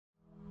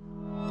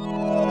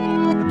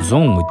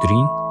100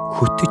 өдрийн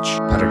хөтөч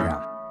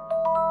програм.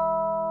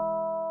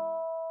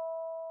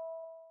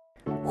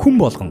 Хүн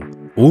болгон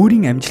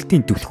өөрийн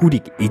амжилтын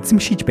түлхүүрийг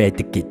эзэмшиж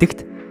байдаг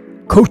гэдэгт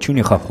коуч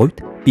өнөөхөө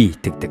хувьд би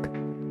итгэдэг.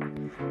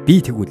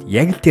 Би тэгвэл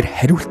яг л тэр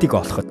хариултыг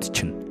олоход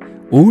чинь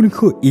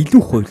өөрийнхөө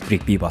илүү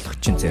хувилбарыг бий болгох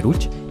чинь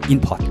зориулж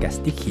энэ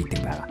подкастыг хийдэг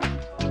байгаа.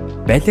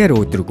 Балиар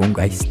өөдрөг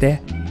өнгө аястай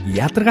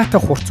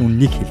ядаргаатай хурц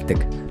үннийг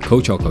хэлдэг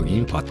коуч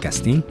Окогийн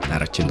подкастын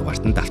дараагийн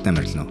дугаартанд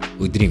давтан морилно.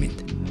 Өдрийн мэнд.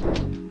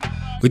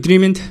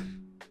 Өдрийн мэнд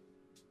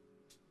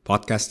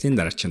подкастын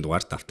дараагийн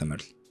дугаар давтан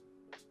морил.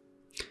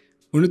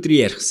 Өнөөдөр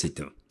ярих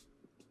сэдэв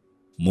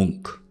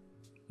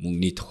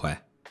мөнгөний тухай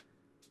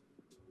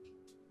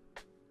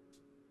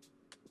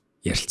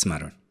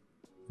ярилцмаар байна.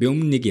 Би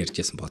өмнө нэг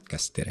ярьжсэн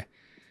подкаст дээр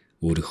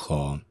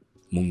өөрийнхөө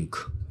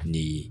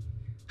мөнгөний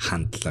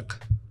хандлага,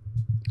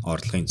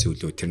 орлогын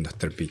зүйлүүд тэр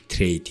дотор би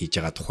трейд хийж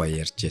байгаа тухай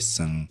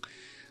ярьжсэн,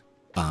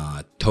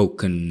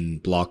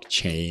 токен,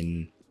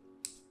 блокчейн,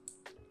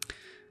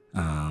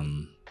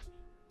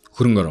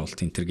 хөрөнгө оруулалт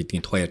энэ төр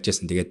гэдгийн тухай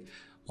ярьжсэн. Тэгээд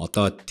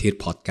одоо тэр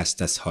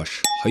подкастаас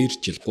хойш 2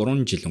 жил,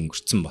 3 жил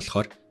өнгөрцөн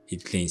болохоор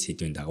хэдүүлээ энэ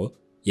сэдвийн дагуу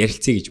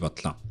ярилцъя гэж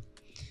бодлоо.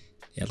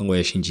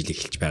 Ялангуяа шинэ жил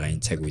эхэлж байгаа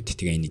энэ цаг үед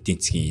тэгээ энэ эдийн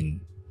засгийн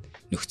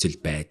нөхцөл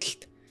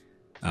байдалд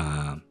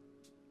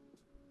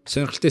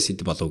сонирхолтой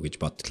сэдв болов уу гэж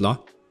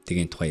бодлоо.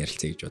 Тэгээ энэ тухай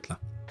ярилцъя гэж бодлоо.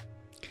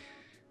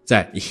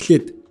 За,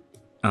 эхлээд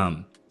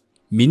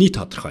миний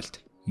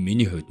тодорхойлт,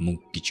 миний хувьд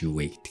мөнгө гэж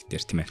юу вэ гэдэг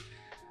дээр тийм ээ.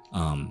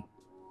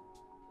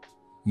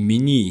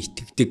 Миний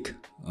итгэдэг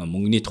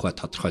мөнгөний тухай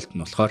тодорхойлт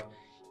нь болохоор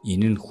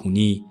энэ нь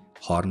хүний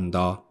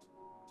хоорондоо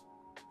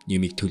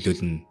юмыг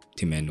төлөөлнө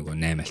тийм ээ, нөгөө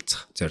 8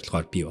 алцах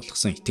зорилгоор бий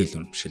болгосон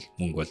итгэл үнэмшил.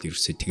 Мөнгө бол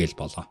ерөөсөө тэгэл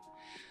болоо.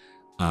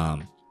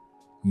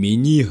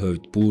 Миний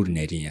хувьд бүр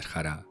нарийн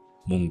ярахаараа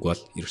мөнгө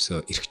бол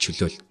ерөөсөө эрх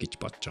чөлөөл гэж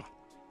бодож байгаа.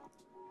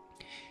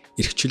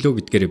 Эрх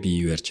чөлөө гэдгээрээ би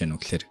юу ярьж байна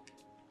вэ гэхээр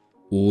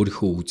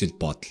өөрийнхөө үзэл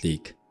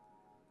бодлыг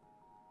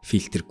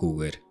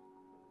фильтргүйгээр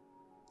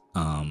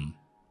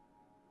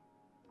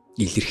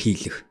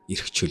илэрхийлэх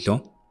эрх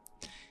чөлөө,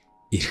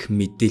 эрх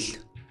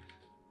мэдэл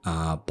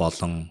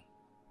болон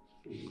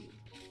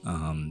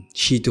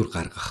шийдвэр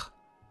гаргах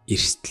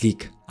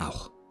эрсдлийг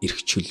авах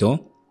эрх чөлөө,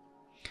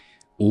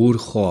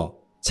 өөрийнхөө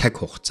цаг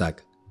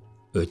хугацааг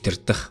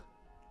удирдах,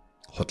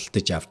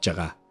 худалдаж авж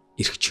байгаа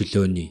эрх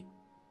чөлөөний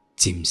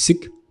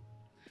зэмсэг,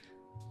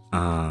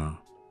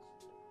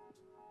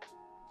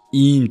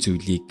 ийм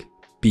зүйлийг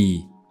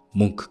би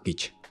мөнгө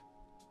гэж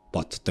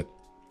боддог,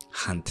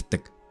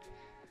 ханддаг.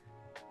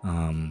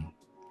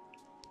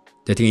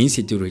 Тэгээ энэ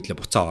сэдвээр хэлээ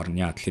буцаа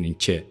орно. Яа тэгэхээр энэ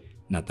ч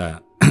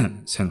надаа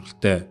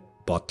сонирхолтой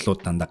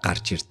бодлууд дандаа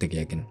гарч ирдэг.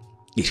 Яг нь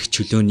эрх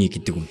чөлөөний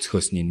гэдэг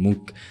өнцгөөс нь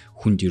мөнгө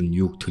хүнд ер нь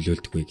юуг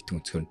төлөөлдөг вэ гэдэг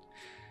өнцгөр нь.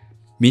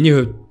 Миний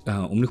хувьд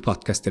өмнөх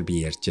подкастаар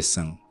би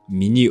ярьжсэн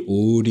миний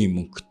өөрийн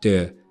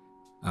мөнгөтэй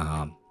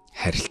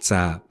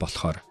харилцаа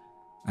болохоор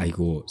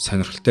айгүй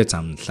сонирхолтой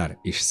замналаар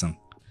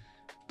ирсэн.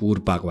 Бүр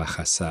баг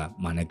байхасаа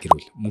манай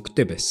гэрүүл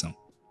мөнгөтэй байсан.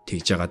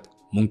 Тэгж яагаад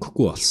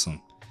мөнгөгүй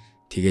болсон.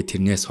 Тэгээ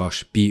тэрнээс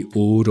хойш би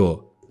өөрөө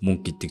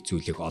мөнгө гэдэг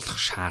зүйлийг олох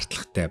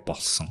шаардлагатай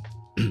болсон.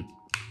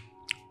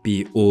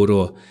 Би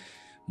өөрөө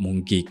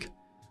мөнгийг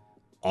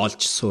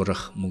олж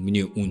сурах,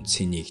 мөнгөний үн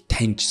цэнийг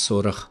таньж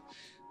сурах,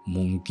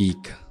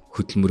 мөнгийг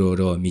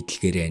хөдөлмөрөөрөө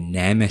мэдлэгээрээ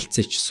 8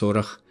 алцаж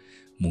сурах,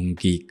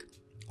 мөнгийг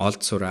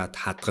олж сураад,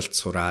 хадгалж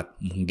сураад,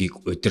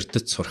 мөнгийг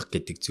удирдах сурах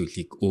гэдэг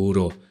зүйлийг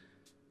өөрөө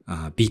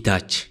би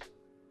дааж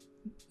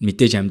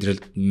мэдээж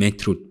амьдралд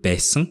менторуд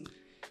байсан.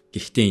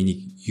 Гэхдээ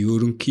энийг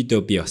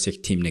ерөнхийдөө би бас яг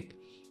тийм нэг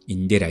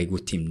энэ дээр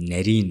айгүй тийм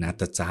нарийн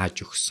надад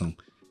зааж өгсөн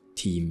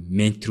тийм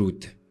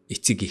менторуд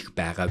эцэг их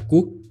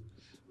байгаагүй.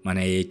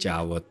 Манай ээж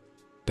аавууд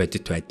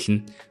бодит байдал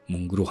нь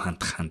мөнгө рүү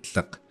хандах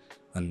хандлага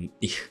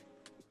их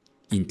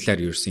энэ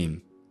талаар ерөөсөн юм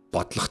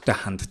бодлоготой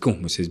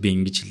ханддаггүй хүмүүсээс би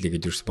ингэж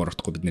хэллээгээд ерөөс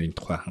буруутахгүй бид нарын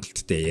тухай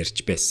хангалттай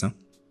ярьж байсан.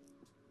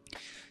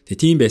 Тэгээ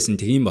тийм байсан,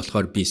 тийм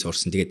болохоор би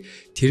сурсан. Тэгээд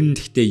тэр нь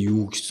гэхдээ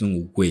юу гэсэн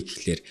үг вэ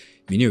гэхлээр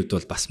миний хувьд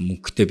бол бас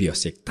мөнгөтэй би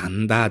бас яг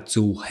дандаа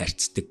зөв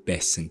харьцдаг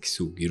байсан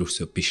гэсэн үг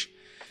ерөөсөө биш.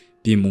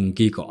 Би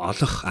мөнгийг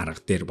олох арга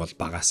дээр бол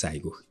багасаа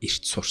айгүйх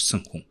эрт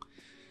сурсан хүн.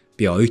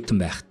 Би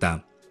оюутан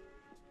байхдаа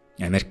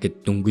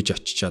Америкт дөнгөж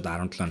очичоод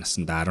 17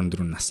 наснда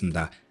 14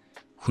 наснда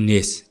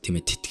хүнээс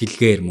тийм ээ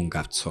тэтгэлгээр мөнгө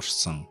авч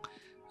сурсан.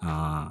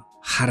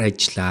 Хар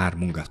ажиллаар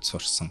мөнгө авч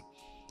сурсан.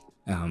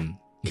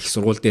 Их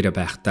сургууль дээр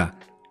байхдаа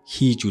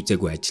хийж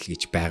үзээгүй ажил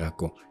гэж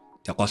байгаагүй.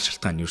 Тэгээ гол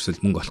шалтгаан нь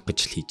ерөөсөө мөнгө олох гэж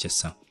л хийж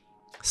байсан.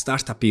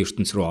 Стартапын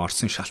ертөнц рүү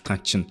орсон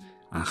шалтгаан чинь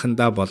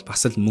анхандаа бол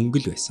бас л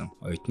мөнгө л байсан.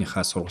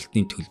 Оюутныхаа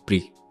сургалтын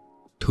төлбөрийг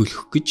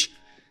төлөх гэж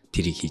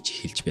тэрийг хийж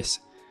эхэлж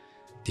байсан.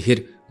 Тэгэхээр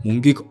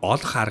мөнгийг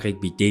олох аргыг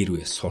би дээр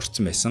үе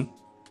сурцсан байсан.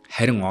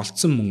 Харин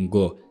олцсон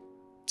мөнгөө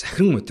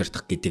захиран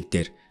удирдах гэдэг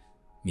дээр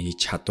миний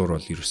чадвар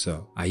бол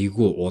ерөөсөө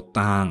аягүй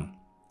удаан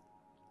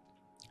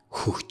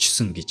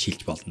хөгжсөн гэж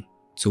хэлж болно.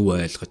 Зөв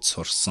ойлгож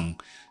сурсан,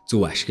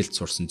 зөв ашиглаж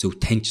сурсан, зөв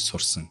таньж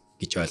сурсан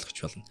гэж ойлгож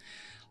болно.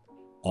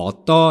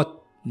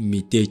 Одоо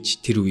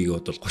мэдээж тэр үеийг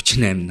бол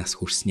 38 нас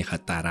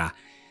хүрснийхаа дараа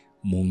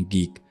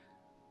мөнгийг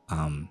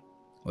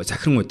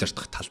захиран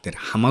удирдах тал дээр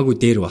хамаагүй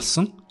дээр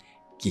болсон.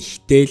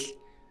 Гэхдээ л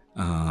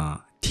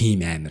тим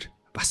амар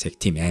бас яг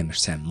тим амар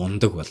сайн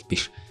мундаг бол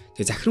биш.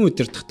 Тэгээ захиран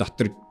удирдах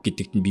дотор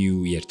гэдэгт нь би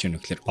юу ярьж байгаа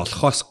нөхлөөр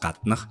олохоос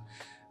гаднах,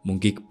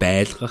 мөнгийг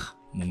байлгах,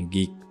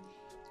 мөнгийг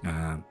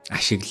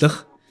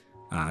ашиглах,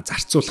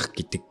 зарцуулах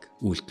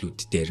гэдэг үйлдэлүүд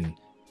дээр нь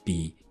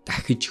би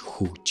дахиж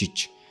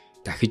хөгжиж,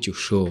 дахиж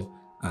өшөө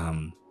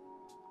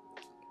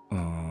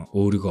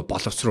өөрийгөө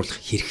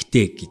боловсруулах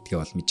хэрэгтэй гэдгээ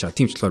бол мэдж байгаа.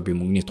 Тийм ч болохоор би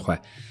мөнгөний тухай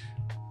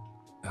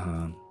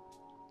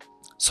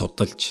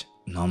судалж,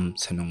 ном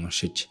сонин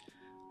уншиж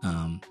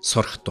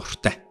сурах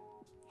дуртай.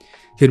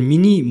 Тэгэхээр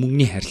миний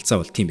мөнгөний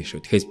харилцаа бол тийм биш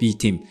үү. Тэгэхээр би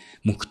тийм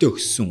мөнгөтэй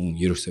өссөн хүн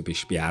ерөөсөө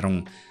биш. Би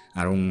 17,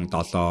 16,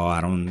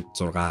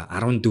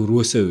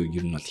 14-өөс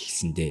ер нь бол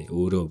ихсэндээ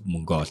өөрөө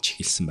мөнгө олж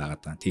эхэлсэн байгаа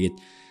даа.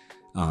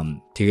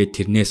 Тэгээд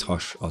тэрнээс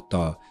хойш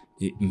одоо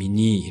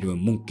миний хэрвээ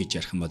мөнгө гэж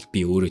ярих юм бол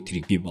би өөрөө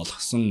тэрийг бий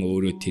болгосон,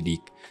 өөрөө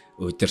тэрийг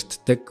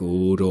удирддаг,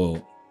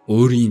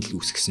 өөрийн л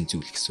үүсгэсэн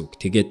зүйл гэсэн үг.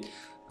 Тэгээд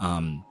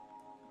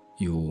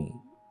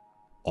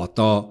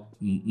одоо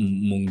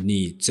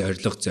мөнгөний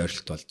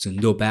зорилт бол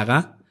зөндөө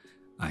байгаа.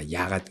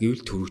 Яагаад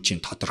гэвэл төрүүчийн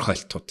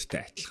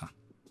тодорхойлтуудтай адилхан.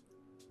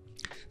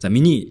 За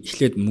миний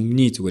эхлээд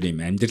мөнгөний зүгээр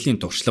юм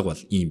амьдралын туршлага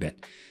бол ийм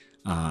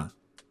байна.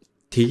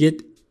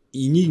 Тэгээд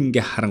энийг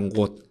ингээ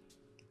харангууд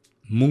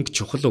мөнгө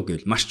чухал уу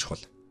гэвэл маш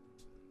чухал.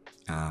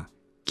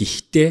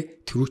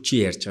 Гэхдээ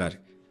төрүүчийн ярьж байгаа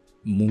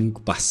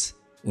мөнгө бас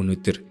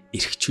өнөөдөр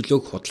эрх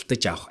чөлөөг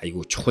худалдаж авах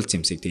айгүй чухал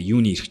зэмсэг. Тэгээ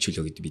юуны эрх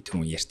чөлөө гэдэг би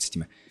түрүүн ярьсан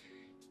тийм ээ.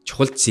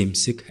 Чухал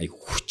зэмсэг, айгүй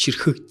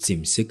хүчирхэг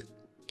зэмсэг.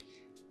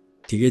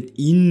 Тэгээд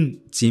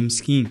энэ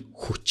зэмсгийн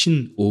хүч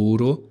нь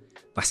өөрөө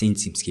бас энэ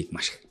зэмсгийг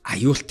маш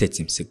аюултай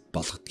зэмсэг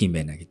болгодгийм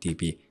байна гэдгийг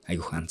би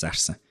айгүйх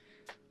анзаарсан.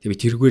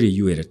 Тэгээд тэргээрээ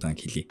юу яриад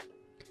байгааг хэлье.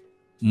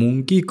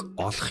 Мөнгийг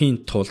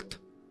олохын тулд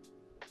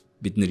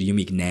бид нэр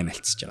юмыг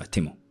наймаалцж байгаа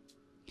тийм үү?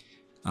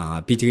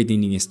 Би тэгээд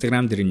энийг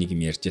Instagram дээр нэг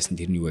юм ярьжсэн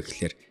тэрний юу вэ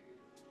гэхээр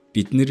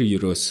бид нэр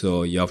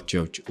ерөөсөө явж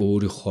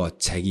өөрийнхөө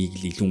цагийг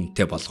л илүү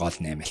үнэтэй болгоод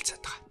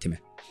наймаалцаад байгаа тийм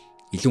ээ.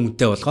 Илүү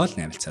үнэтэй болгоод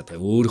наймаалцаад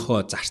байгаа. Өөрийнхөө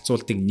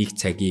зарцуулдаг нэг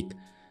цагийг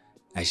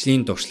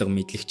ажлын дуршлага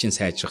мэдлэгчин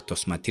сайжрах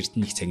тусмаа тэр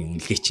нэг цагийн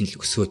үнэлгээ чинь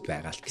л өсөөд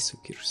байгаа л гэсэн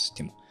үг ерөөс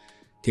тийм үү.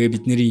 Тэгээ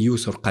бидний юу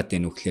сурах гээд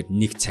байна вэ гэхээр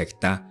нэг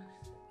цагта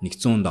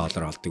 $100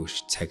 олдог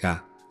биш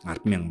цагаа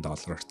 $10,000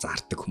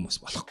 зардаг хүмүүс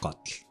болох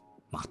гээд л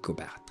магадгүй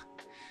байгаад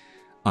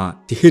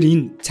байгаа. Тэгэхээр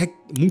энэ цаг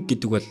мөнгө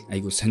гэдэг бол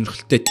айгүй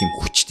сонирхолтой тийм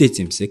хүчтэй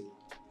зэмсэг.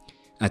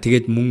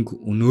 Тэгээд мөнгө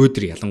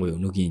өнөөдөр ялангуяа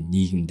өнөөгийн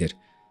нийгэмдэр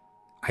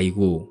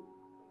айгүй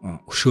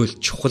өшөөл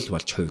чухал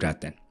болж хувираад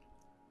байна.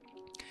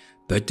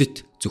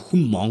 Бодит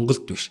зөвхөн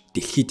Монголд биш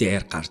дэлхийд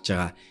даяар гарч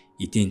байгаа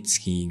эдийн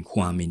засгийн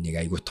хүн амын нэг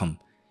айгүй том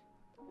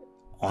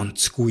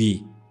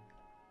онцгүй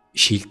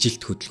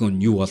шилжилт хөдөлгөөн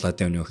нь юу болоод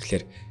байна вэ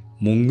гэхээр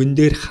мөнгөн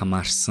дээр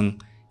хамаарсан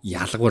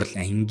ялгуурл,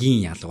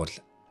 ангийн ялгуурл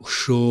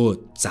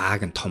өшөө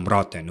зааг нь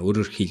томроод байна.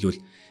 Өөрөөр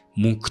хэлбэл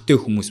мөнгөтэй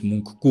хүмүүс,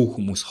 мөнгөгүй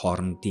хүмүүс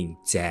хоорондын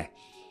зай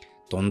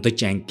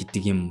дундаж анги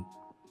гэдэг юм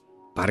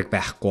бараг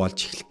байхгүй болж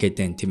эхлэх гээд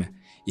байна тийм ээ.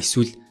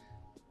 Эсвэл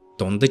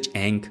дундаж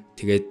анги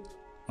тэгээд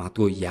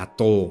магадгүй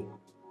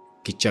ядуу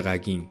гэж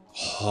байгаагийн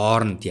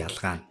хооронд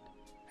ялгаа нь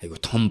айгу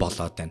том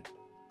болоод байна.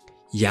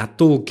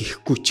 Ядуу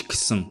гэхгүй ч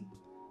гэсэн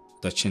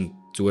одоо чинь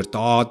зүгээр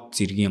доод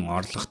зэргийн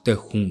орлоготой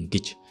хүн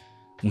гэж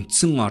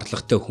үндсэн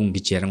орлоготой хүн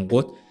гэж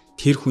ярангууд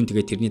тэр хүн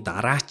тэгээ тэрний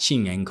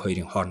дараачийн анги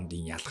хоёрын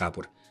хоорондын ялгаа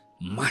бүр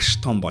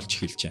маш том болж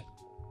эхэлж байна.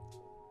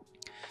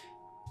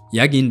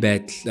 Яг энэ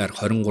байдлаар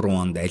 23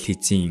 онд аль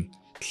хэзээ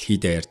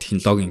дэлхийд даяар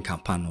технологийн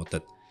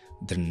компаниудад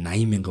тэр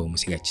 80,000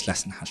 хүмүүсийг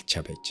ажлаас нь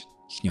халчаа байж байна.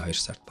 Эхний 2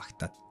 сард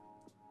багтаад.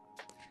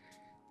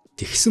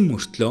 Тэгсэн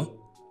мөртлөө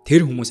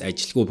тэр хүмүүс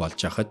ажилгүй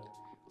болж хахад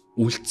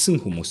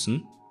үлдсэн хүмүүс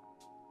нь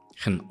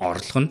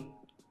орлого нь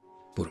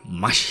бүр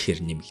маш ихээр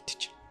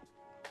нэмэгдэж.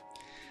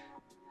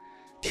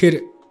 Тэгэхээр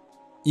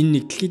энэ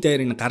нэг дэлхийд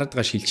даяар энэ гараад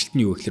байгаа шилжилт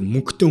нь юу гэхээр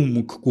мөнгөтэй хүн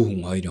мөнгөгүй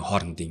хүн хоёрын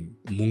хоорондын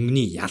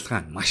мөнгөний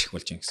ялгаа нь маш их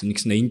болж байгаа гэсэн.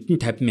 Нэгснэ энд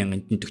нь 50,000,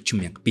 энд нь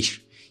 40,000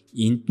 биш.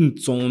 Энд нь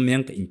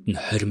 100,000, энд нь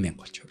 20,000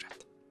 болж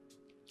хувраад.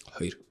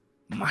 Хоёр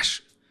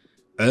маш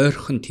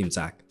ойрхон тэм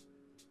зааг.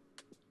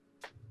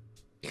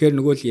 Тэгэхээр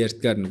нөгөө л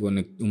ярьдгаар нөгөө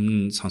нэг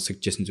өмнө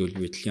сонсогдчихсэн зүйл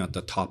биелийн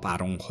одоо топ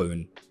 10%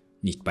 нь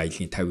нийт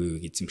баялагын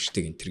 50%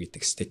 эзэмшдэг энэ төр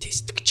гэдэг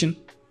статистик чинь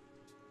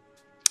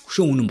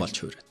хөшөө үнэн болж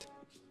хувираад.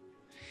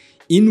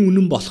 Энэ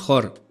үнэн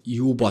болохоор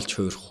юу болж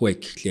хувирах вэ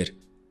гэхлээр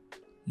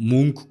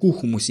мөнгөгүй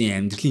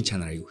хүмүүсийн амьдралын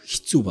чанар аягүй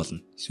хэцүү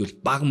болно. Эсвэл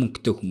бага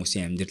мөнгөтэй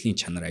хүмүүсийн амьдралын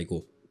чанар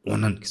аягүй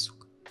унана гэсэн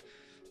үг.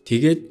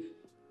 Тэгээд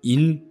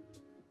энэ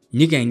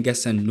нэг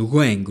ангиасаа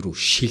нөгөө анги руу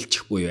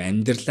шилжих буюу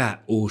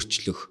амьдралаа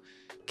өөрчлөх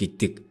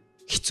гэдэг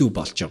хэцүү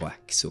болж байгаа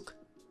гэсэн үг.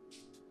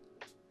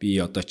 Би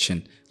одоо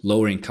чинь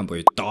lower income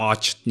буюу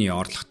доочтны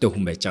орлоготой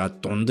хүн байж байгаа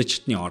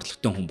дундажтны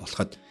орлоготой хүн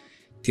болоход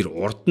тэр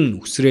урд нь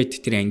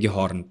үсрээд тэр ангийн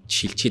хооронд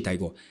шилжихэд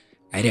айгу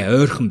арай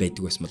ойрхон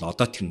байдаг байсан бол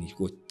одоо тэр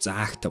нэргүй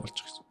заагтай болж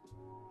байгаа юм.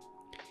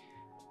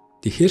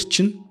 Тэгэхээр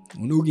чин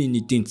өнөөгийн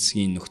эдийн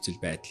засгийн нөхцөл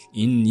байдал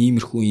энэ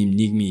иймэрхүү юм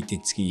нийгмийн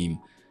эдийн засгийн юм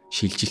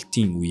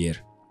шилжилтийн үеэр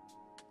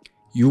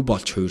юу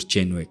болж хувирж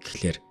гэнэ вэ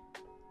гэхлээр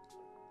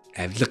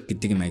авилга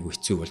гэдэг юм айгу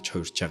хэцүү болж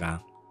хувирж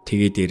байгаа.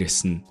 Тэгээ дээрэс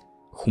нь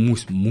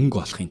хүмүүс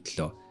мөнгө олохын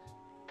төлөө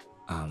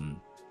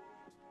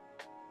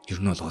ер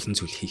нь бол олон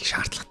зүйл хийх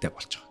шаардлагатай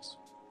болж байгаа гэсэн.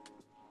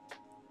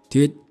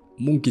 Тэгээд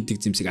мөнгө гэдэг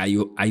зэмсэг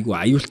айгүй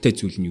аюултай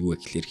зүйл нь юу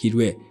вэ гэхээр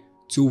хэрвээ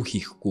зөв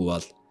хийхгүй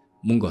бол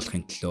мөнгө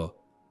олохын төлөө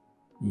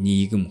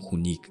нийгэм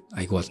хүнийг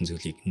айгүй олон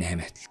зүйлийг 8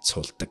 хаталт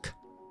суулдаг.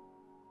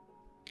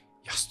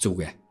 Ёс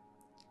зүгээ,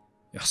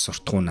 ёс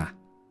суртахуунаа,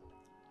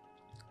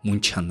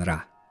 мөн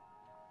чанараа,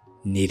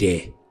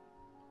 нэрээ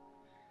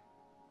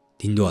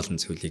дэндүү олон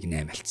зүйлийг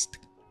 8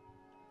 альцдаг.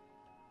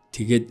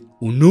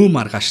 Тэгээд өнөө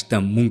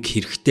маргааштай мөнгө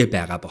хэрэгтэй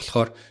байгаа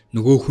болохоор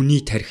нөгөө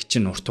хүний тарих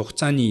чинь урт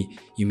хугацааны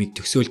юмыг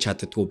төсөөлж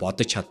чаддгүй,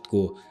 бодож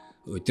чаддгүй,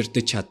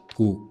 удирдах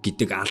чаддгүй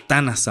гэдэг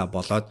алдаанаасаа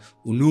болоод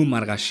өнөө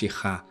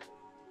маргаашийнхаа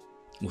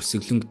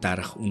өсөглөнг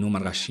дарах, өнөө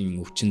маргаашийн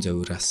өвчин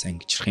зовираас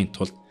ангижрахын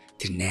тулд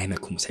тэр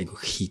 8 хүмүүс айгүй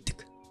хийдэг.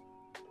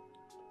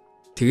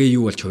 Тэгээ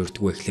юу болж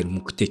хувирдаг вэ гэхээр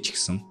мөнгөтэй ч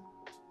гэсэн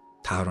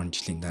 5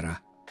 жилийн дараа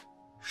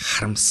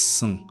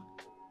харамссан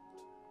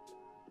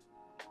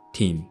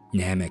тийм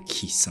 8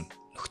 хийсэн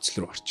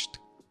нөхцөл рүү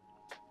орчдөг.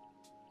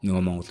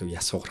 Нөгөө Монгол уу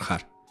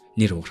ясуугарахаар,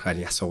 нэр уурахаар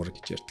ясуугар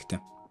гэж ярьдаг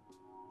тийм.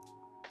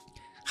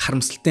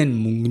 Харамсалтай нь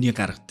мөнгөний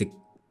гаргадаг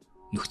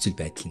нөхцөл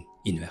байдал нь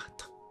энэ байгаад.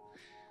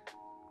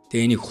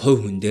 Тэгээ энийг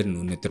хувь хүн дээр нь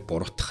өнөөдөр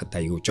буруутгахад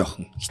аюу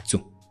жоохон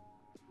хэцүү.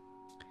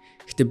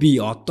 Гэтэ би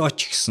одоо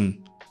ч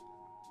гэсэн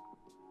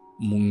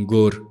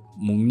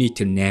мөнгөний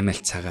тэр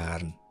 8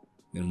 цагаагаар нь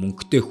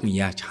мөнгөтэй хүн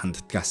яаж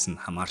ханддгаас нь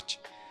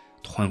хамаарч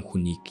тухайн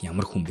хүнийг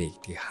ямар хүн бэ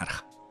гэдгийг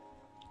харах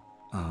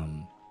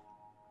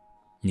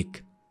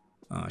нэг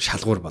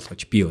шалгуур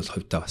болгож би бол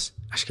хувьдаа бас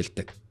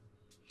ашигладаг.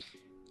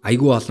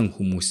 Айгүй олон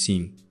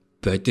хүмүүсийн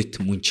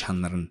бодит мөн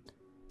чанар нь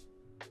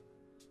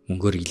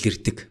мөнгөөр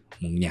илэрдэг.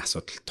 Мөнгөний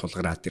асуудал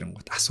тулгараад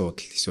ирэнгүүт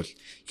асуудал эсвэл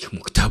их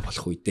мөнгөтэй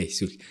болох үедээ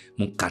эсвэл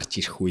мөнгө гарч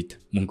ирэх үед,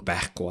 мөнгө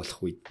байхгүй болох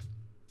үед.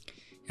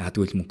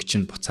 Ягдгүй мөнгө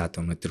чинь буцаад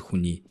өнөдөр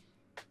хүний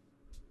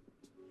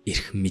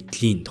эрх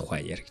мэдлийн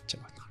тухай яригдж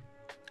байгаа.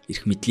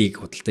 Эрх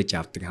мэдлийг худалдаж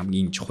авдаг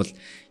хамгийн чухал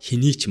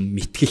хэний ч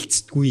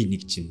мэтгэлцдэггүй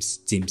нэг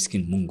зэмсэг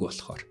нь мөнгө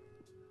болохоор.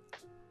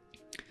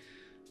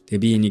 Тэгээ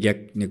би энийг яг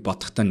нэг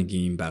бодохдоо нэг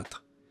юм байдаг.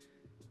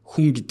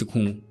 Хүн гэдэг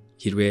хүн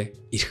хэрвээ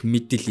эрх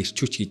мэдэл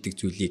ирчүүч гэдэг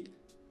зүйлийг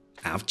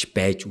авч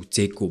байж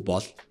үзээгүй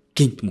бол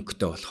гинт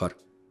мөнгөтэй болохоор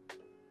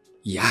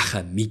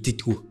яахаа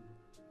мэддэггүй.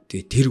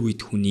 Тэгээ тэр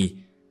үед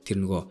хүний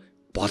тэр нөгөө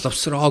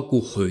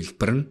боловсроогүй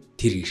хувилбар нь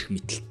тэр эрх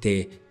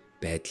мэдэлтэй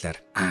байдлаар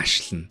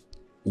аашлна,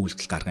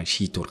 үйлдэл гаргана,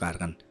 шийдвэр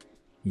гаргана,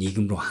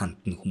 нийгэм рүү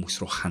хандна, хүмүүс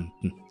рүү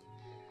хандна.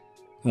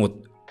 Нөгөө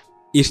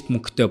эрт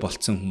мөнгөтэй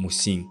болцсон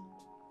хүмүүсийн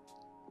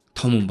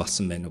том хүн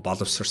болсон байна уу,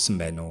 боловсрсан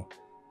байна уу,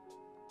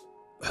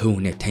 хувь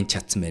хүнээ таньж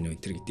чадсан байна уу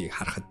энэ гэдгийг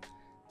харахад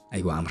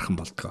айгүй амархан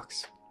болдгоо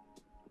гэсэн.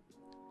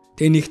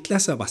 Тэгээ нэг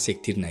талаасаа бас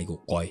яг тэр нь айгүй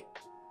гоё.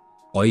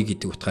 Гоё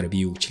гэдэг утгаараа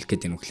би юу гэж хэлэх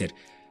гээд байна вэ гэхээр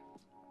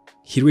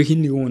хэрвээ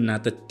хин нэгэн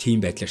надад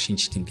тийм байдлаар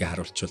шинж тэмдгээ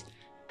харуулчвал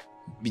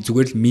би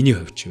зүгээр л миний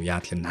хувьд юу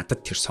яагаад л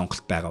надад тэр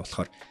сонголт байгаа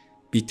болохоор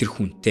би тэр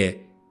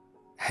хүнтэй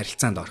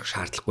харилцаанд орох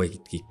шаардлагагүй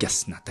гэдгийг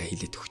гяс надад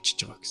хэлээд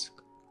өгчөж байгаа гэсэн.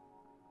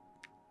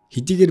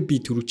 Хэдийгээр би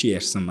түрүүчийн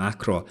ярьсан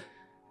макро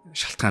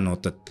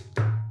шалтгаануудад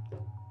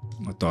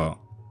одоо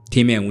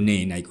тийм ээ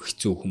үнэ энэ айгүй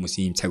хэцүү хүмүүс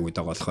ийм цаг үед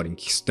байгаа болохоор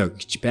ингэх ёстой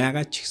гэж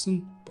байгаа ч гэсэн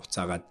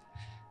буцаагаад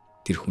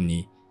тэр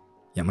хүний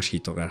ямар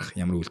шийдвэр гаргах,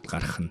 ямар үйлдэл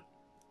гаргах нь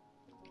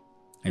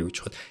айгүй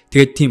чухал.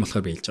 Тэгээд тийм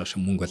болохоор би хэлж байгаа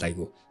шүү мөнгө бол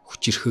айгүй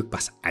хүчирхэг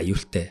бас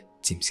аюултай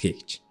зэмсгээ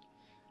гэж.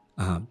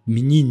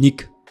 Миний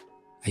нэг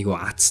айгүй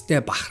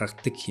азтай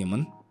бахархдаг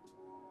юм нь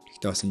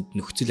гэхдээ бас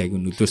нөхцөл айгүй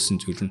нөлөөлсөн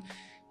зүйл нь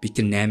би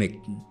тэр 8-ыг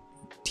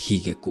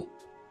хийгээгүй.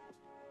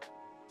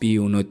 Би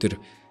өнөөдөр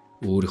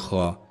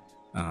өөрийнхөө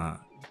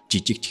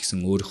жижиг ч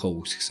гэсэн өөрийнхөө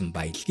үүсгэсэн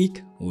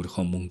баялагийг,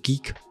 өөрийнхөө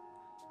мөнгийг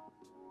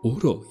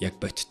өөрөө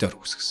яг бодтоор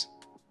үүсгэсэн.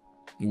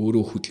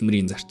 Өөрөө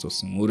хөдөлмөрийн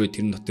зарцуулсан, өөрөө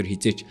тэр дотор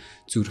хизээч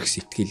зүрх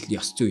сэтгэл,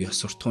 ёс зүй,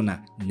 ёс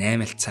суртахуунаа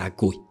 8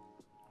 цаггүй.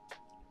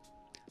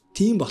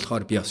 Тийм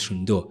болохоор би бас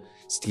шөндөө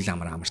сэтгэл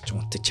амарч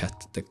унтаж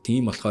чаддаг.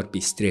 Тийм болохоор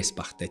би стресс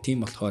багтай.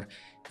 Тийм болохоор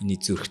миний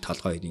зүрх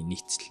толгой хоёрын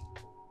нийцэл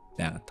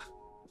байгаад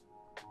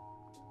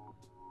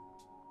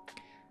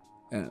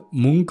байна.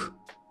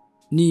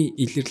 Мөнгөний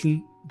илэрлэл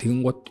нь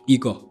тэгэнгუთ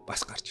эго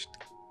бас гарч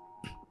ирдэг.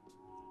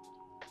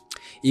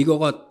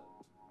 Эгогоо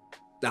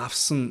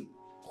авсан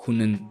хүн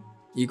нь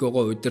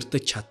эгогоо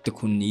удирдах чаддаг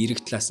хүн нь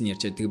эрэг талаас нь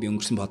ярьж байдаг. Би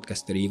өнгөрсөн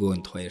подкаст дээр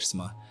эгогийн тухай ярьсан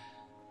ба.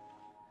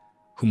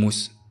 Хүмүүс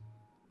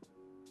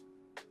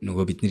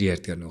нөгөө бидний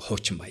ярьдгаар нөгөө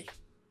хуучин маяг.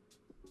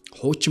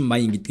 Хуучин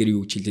маяг гэдгээр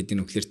юу гэж хэлээд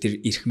байна вэ гэхээр тэр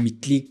эрх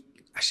мэдлийг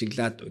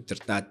ашиглаад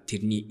удирдаад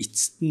тэрний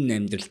эцэст нь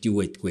амьдралд юу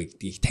байдгүй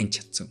гэдгийг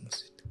таньж чадсан хүмүүс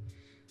байдаг.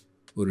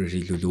 Өөрөөр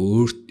хэлбэл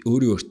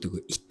өөртөө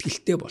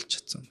итгэлтэй болж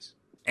чадсан хүмүүс.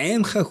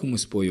 Аимхай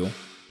хүмүүс буюу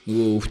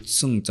нөгөө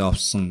өвдсөн,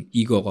 зовсон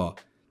эгогоо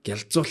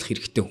гялзуулах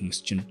хэрэгтэй хүмүүс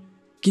чинь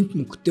гинт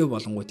мөнгөтэй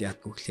болонгууд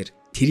яадгүй гэхээр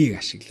тэрийг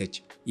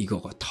ашиглаж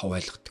эгогоо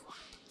товойлгодог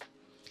байна.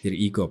 Тэгэхээр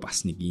эго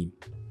бас нэг юм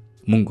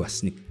мөнгө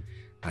бас нэг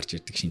гарч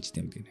ирдэг шинж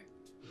тэмдэг нэ.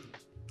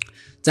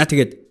 За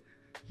тэгээд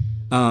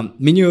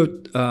миний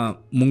хувьд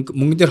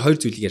мөнгөн дээр хоёр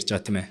зүйлийг ярьж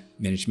байгаа тийм ээ.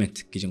 Менежмент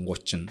гэж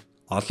гооч чинь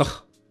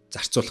олох,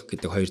 зарцуулах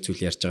гэдэг хоёр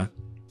зүйл ярьж байгаа.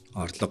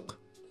 Орлого,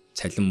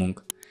 цалин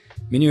мөнгө.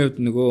 Миний хувьд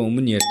нөгөө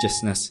өмнө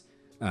ярьжсанаас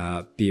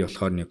би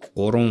болохоор нэг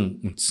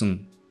 3 үндсэн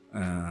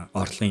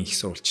орлогын их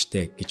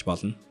сурвалжтай гэж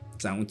болно.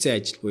 За үндсэн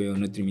ажил буюу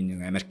өнөөдөр миний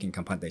Америкийн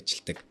компанид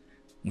ажилладаг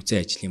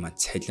үндсэн ажлын маань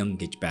цалин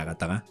гэж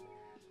байгаад байгаа.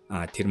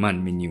 Тэр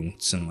маань миний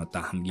үндсэн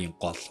одоо хамгийн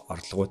гол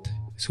орлогууд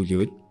сүүлийн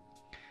үед.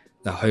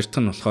 За хоёр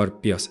дахь нь болохоор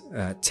би бас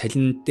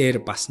цалин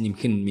дээр бас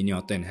нэмэх нь миний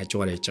одоо энэ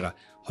хажуугаар хийж байгаа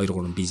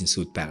 2-3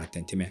 бизнесүүд байгаа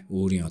тань тийм ээ.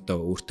 Өөрийн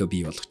одоо өөртөө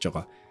бий болгож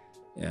байгаа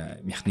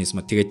механизм.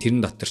 Тэгээд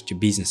тэрэн дотор чи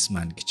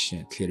бизнесмен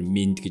гэж тэгэхээр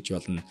мэнд гэж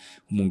болно,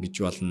 хүмүүн гэж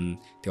болно.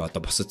 Тэгээд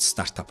одоо бусад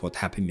стартапууд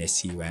happy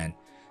messy байна.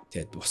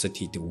 Тэгээд бусад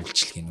хийдэг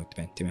үйлчлэгээнүүд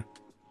байна тийм ээ.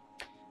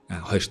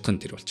 Хоёр дахь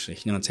нь тэр болчихсон.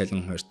 Эхнийхэн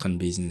цалин, хоёр дахь нь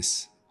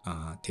бизнес.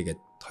 Тэгээд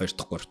хоёр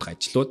дахь, гурав дахь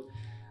ажлууд.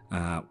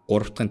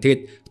 Гурав дахь нь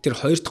тэгээд тэр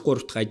хоёр дахь,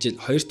 гурав дахь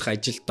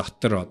ажил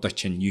дотор одоо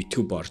чинь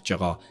YouTube орж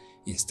байгаа,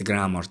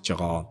 Instagram орж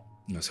байгаа,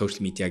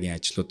 social media-гийн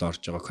ажлууд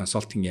орж байгаа,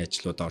 консалтингийн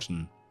ажлууд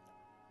орно.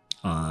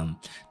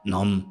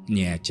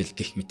 Номны ажил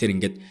гэх мэтэр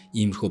ингээд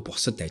иймэрхүү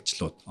бусад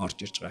ажлууд орж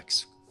ирж байгаа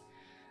гэсэн.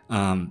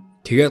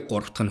 Тэгээд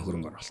гурав дахь нь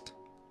хөрөнгө оруулалт.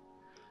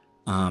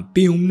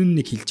 Би өмнө нь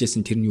нэг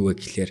хэлжсэн тэр нь юу вэ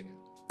гэхээр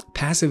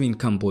passive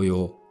income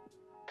буюу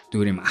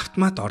зүгээр юм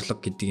автомат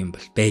орлого гэдэг юм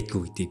бол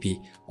байдгүй гэдэг би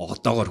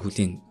одоогоор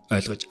хүлийн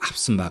ойлгож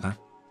авсан байгаа.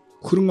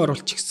 Хөрөнгө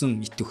оруулалт гэсэн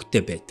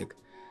итвэхтэй байдаг.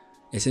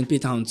 S&P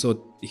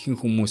 500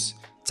 ихэнх хүмүүс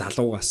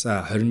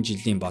залуугасаа 20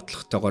 жилийн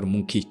бодлоготойгоор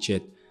мөнгө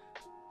хийчээд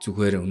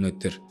зүгээр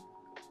өнөөдөр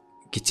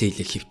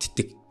гизээлээ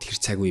хөвтдөг тэр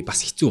цаг үе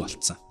бас хэцүү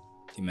болцсон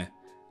тийм ээ.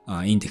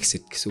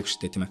 Индексэд гэсэн үг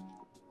шүү дээ тийм ээ.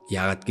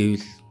 Яагаад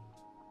гэвэл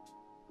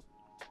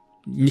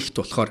нэгт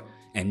болохоор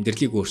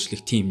амьдралыг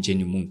өөрчлөх тийм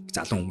хэмжээний мөнгө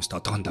залуу хүмүүст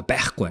одоохондоо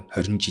байхгүй байна.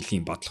 20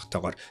 жилийн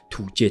бодлоготойгоор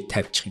түгжээ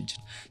тавьчих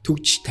хэмжээ.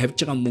 Түгж тавьж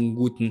байгаа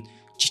мөнгүүд нь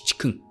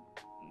жижигхэн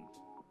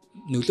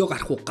нөлөө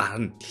гарах уу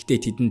гарна. Гэхдээ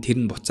тэдэн тэр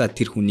нь буцаад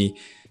тэр хүний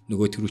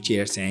нөгөө төрүүчи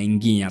ярьсан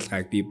ангийн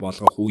ялгааг бий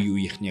болгох үе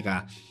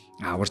үеийнхнийгаа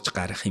аварж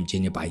гарах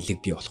хэмжээний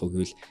баялаг бий болох уу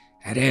гэвэл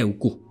арай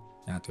үгүй.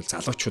 Яг бол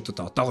залуучуудад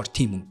одоогоор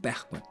тийм мөнгө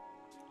байхгүй.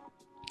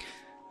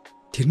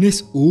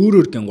 Тэрнээс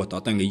өөрөөр гингууд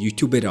одоо ингээ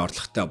YouTube-ээр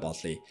орлоготой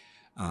болъё.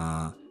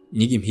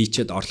 Нэг юм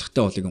хийчээд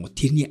орлоготой болъё гингууд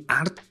тэрний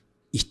ард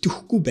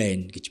итгэхгүй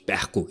байна гэж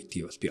байхгүй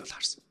гэдгийг бол би бол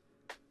харсан.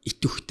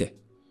 Итгэхтэй.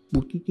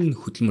 Бүгдэнд нь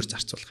хөдөлмөр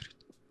зарцуулах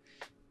хэрэгтэй.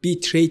 Би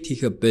трейд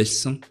хийхэ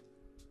болсон.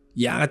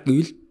 Яагаад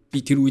гэвэл би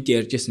тэр үед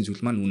ярьжсэн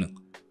зүйл маань үнэн.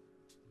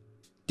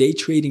 Day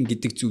trading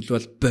гэдэг зүйл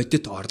бол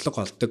бодит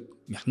орлого олдог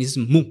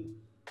механизм мөн.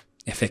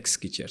 FX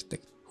гэж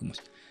ярьдаг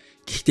хүмүүс.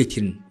 Гэхдээ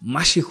тэр нь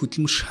маш их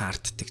хөдөлмөр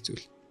шаарддаг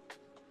зүйл.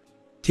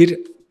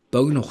 Тэр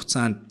богино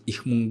хугацаанд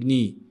их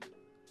мөнгөний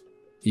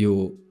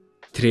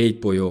трейд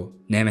буюу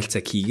 8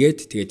 цаг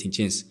хийгээд тэгээд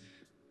тэнцэнс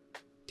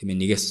тийм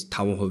ээ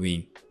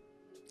 1-5%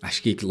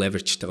 ашгийг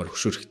левережтэйгээр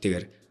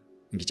хөшөөрөхтэйгээр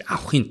ингэж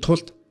авахын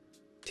тулд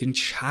тэр нь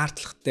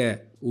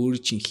шаардлагатай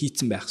өөрөө чинь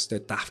хийцэн байх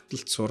хэвээр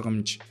давталт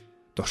сургамж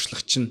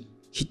дуршлах чинь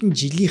хэдэн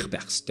жилийнх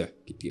байх хэвээр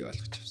гэдгийг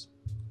ойлгож авсан.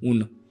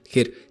 Үн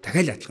тэгэхээр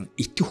дахиад адилхан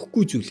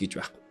итгэхгүй зүйл гэж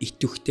байхгүй.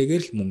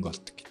 Итгэхтэйгээр л мөнгө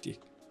олдог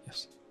гэдгийг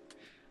явсан.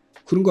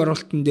 Хөрөнгө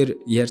оруулалтын дээр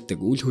ярьдаг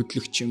үл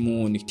хөдлөгч юм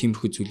уу нэг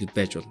тиймэрхүү зүйлүүд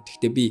байж болно.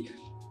 Гэхдээ би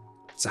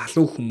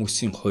залуу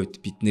хүмүүсийн хувьд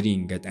бидний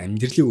ингээд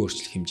амьдралыг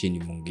өөрчлөх хэмжээний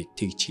мөнгийг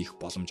тэгж хийх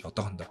боломж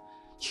одоохондоо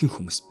ихэнх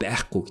хүмүүс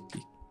байхгүй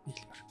гэдгийг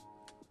хэлмээр.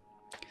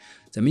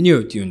 За миний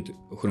хувьд юунд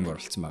хөрөнгө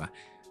оруулсан байгаа.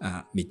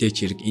 Мэдээж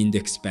хэрэг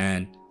индекс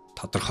байна,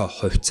 тодорхой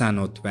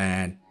хувьцаанууд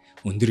байна,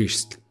 өндөр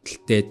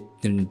эрсдэлтэй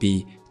тэр нь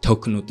би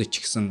токенуудад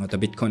ч гэсэн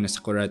одоо биткойноос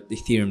гараад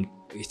Ethereum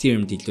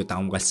дэлгүүд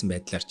давмгаалсан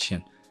байдлаар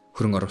жишээ нь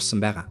хөрөнгө оруулсан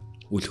байгаа.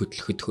 Үл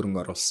хөдлөхөд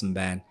хөрөнгө оруулсан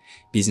байна,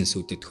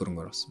 бизнесүүдэд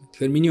хөрөнгө оруулсан байна.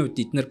 Тэгэхээр миний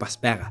хувьд эднэр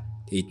бас байгаа.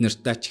 Тэгээ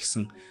эднэртээ ч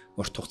гэсэн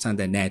урт хугацаанд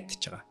найдаж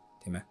байгаа,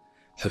 тийм ээ.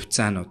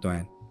 Хувьцаанууд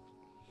байна.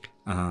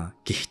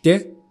 Гэхдээ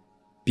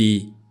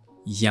би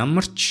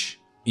ямар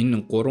ч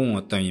энэ 3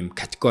 одоо юм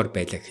категори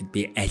байлаа гэхэд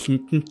би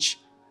алинд нь ч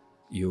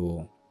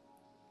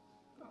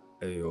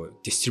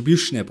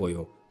дистрибьюшн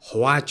буюу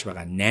хувааж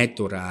байгаа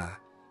найдвараа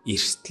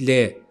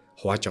эрсдлээ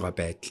хувааж байгаа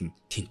байдал нь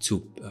тэнцүү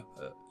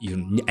ер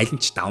нь аль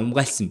нь ч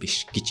давмгаалсан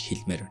биш гэж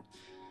хэлмээр байна.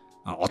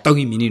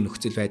 Одоогийн миний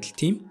нөхцөл байдал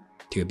тийм.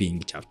 Тэгээ би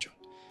ингэж авч байна.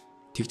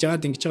 Тэгж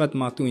жагаад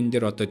магадгүй энэ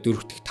дээр одоо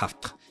 4 дахь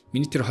 5 дахь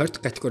миний тэр 20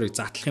 дахь категорийг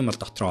задлах юм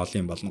бол дотроо олон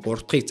юм болно.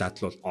 3 дахьыг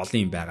задлвал олон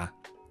юм байгаа.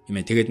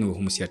 Хэмээ тэгээд нөгөө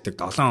хүмүүс ярьдаг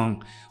 7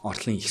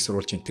 орлогын их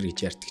сурвалж энэ төр гэж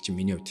ярьдаг чинь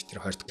миний хувьд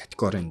тэр 20 дахь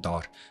категорийн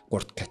доор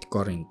 3 дахь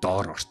категорийн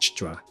доор орчиж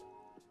байгаа.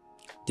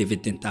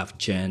 Dividend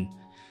авч Jain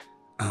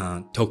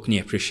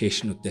token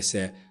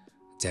appreciation-уудаас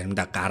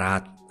заримдаа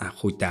гараад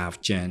анх удаа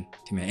авч जैन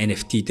тийм ээ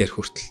NFT дээр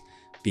хүртэл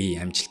би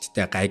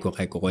амжилттай гайгүй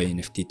гоё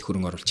NFT-д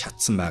хөрөнгө оруулж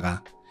чадсан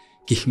байгаа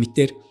гэх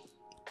мэтэр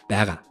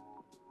байгаа.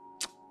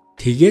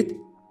 Тэгээд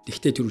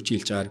тэгтээ тэр үчи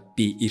хэлж байгаа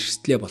би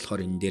эрсдлээ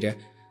болохоор энэ дээр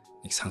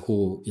нэг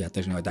санхүү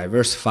ядаж нэг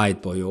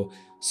diversified буюу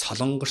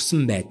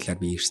солонгорсон байдлаар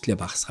би эрсдлээ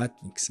багасгаад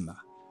ингэсэн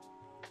байгаа.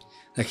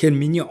 Тэгэхээр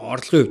миний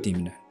орлогын хувьд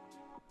юм нэ.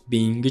 Би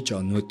ингэж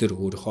өнөөдөр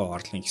өөрийнхөө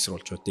орлогын их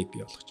сурвалжуудыг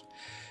бий болгож.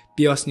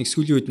 Би бас нэг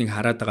сүүлийн үед нэг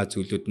хараад байгаа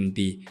зүйлүүд нь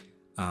би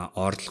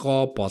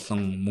орлогоо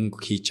болон мөнгө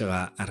хийж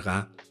байгаа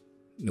арга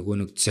нөгөө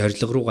нэг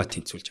зориг руугаа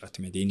тэнцвүүлж байгаа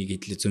тийм ээ. Энийг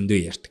хэдлээ зөндөө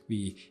ярьдаг.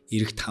 Би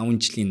эх 5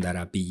 жилийн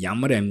дараа би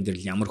ямар амьдрал,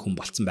 ямар хүн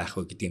болцсон байх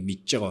вэ гэдгийг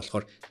мэдж байгаа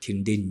болохоор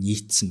тэрэн дээр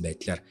нийцсэн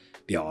байдлаар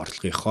би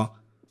орлогынхоо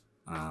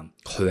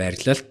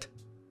хуваарлалт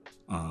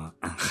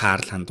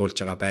анхаарал хандуулж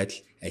байгаа байдал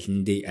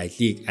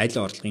аль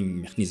орлогын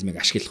механизмыг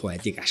ашиглах вэ,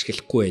 алийг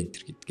ашиглахгүй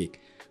вэ гэдгийг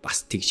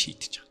бас тэг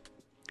шийдэж байгаа.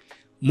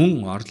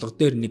 Мөн орлого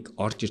дээр нэг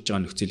орж ирж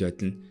байгаа нөхцөл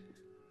байдал нь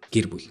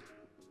гэр бүл.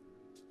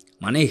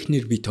 Манай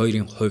эхнэр бид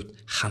хоёрын хувьд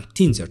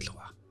хамтын зорилго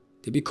байна.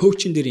 Тэгээ би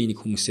коучинг дээр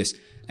энийг хүмүүсээс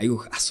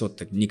аюух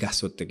асуудаг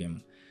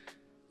юм.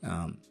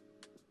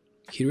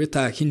 Хэрвээ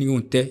та хин нэг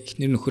үнтэй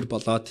эхнэр нөхөр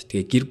болоод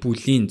тэгээ гэр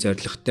бүлийн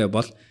зорилготой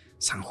бол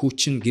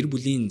санхүүчин гэр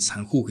бүлийн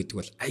санхүү гэдэг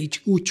бол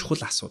айжгүй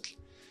чухал асуудал.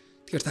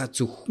 Тэгэхээр та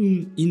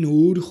зөвхөн энэ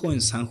өөрийнхөө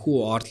санхүү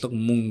орлого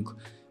мөнгө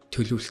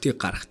төлөвлөлтийг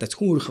гаргахтаа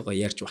зөвхөн өөрийнхөө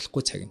ярьж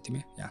болохгүй цаг юм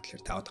тийм ээ. Яг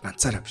л та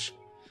ганцаараа биш.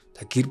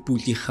 Та гэр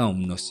бүлийнхаа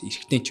өмнөөс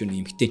эрэгтэй ч юм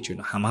эмэгтэй ч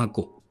юм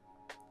хамаагүй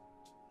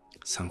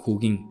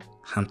санхүүгийн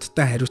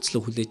хамтдаа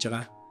хариуцлага хүлээж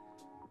байгаа.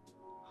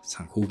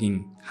 Санхүүгийн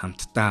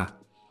хамтдаа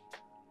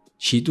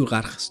шийдвэр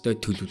гаргах ёстой,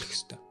 төлөвлөх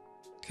ёстой.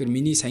 Тэгэхээр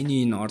миний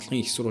саяны энэ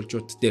орлогын их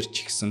сурвалжууд дээр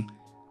ч ихсэн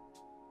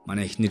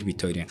манай эхнэр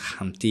бид хоёрын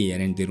хамтын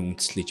яриан дээр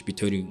үндэслэж бид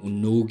хоёрын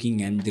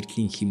өнөөгийн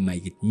амьдралын хэм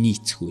маягт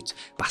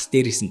нийцхүүц. Бас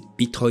дээрэс нь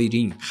бид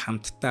хоёрын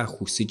хамтдаа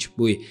хүсэж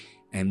буй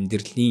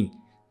амьдралын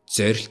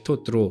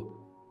зорилтууд руу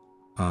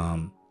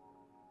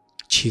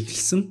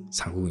чиглэсэн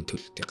санхүүгийн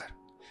төлөвлөлтийг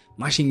гаргав.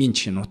 Маш энгийн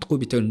жишээ нь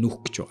утгагүй бид хоёр нүүх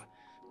гэж байгаа.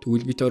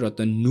 Тэгвэл бид хоёр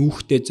одоо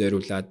нүүхтэй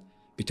зориулаад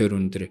бид хоёр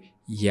өндөр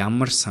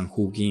ямар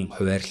санхүүгийн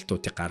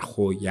хуваарлтуудыг гаргах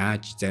уу,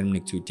 яаж зарим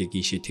нэг зүйлийг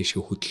ийшээ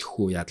тийшээ хөдлөх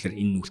үү, яадлаар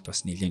энэ нүлт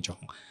бас нэлээд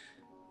жоохон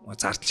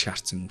зардал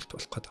шаардсан нүлт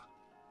болох гэдэг.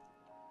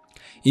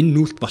 Энэ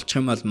нүлт болчих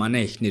юм бол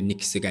манай эхнэр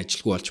нэг хэсэг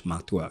ажилгүй болж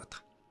магадгүй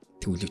байгаа.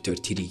 Тэгвэл бид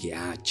хоёр тэрийг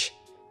яаж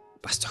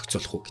бас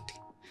зохицуулах уу гэдэг.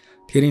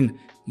 Тэгэхээр энэ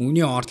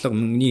мөнгөний орлого,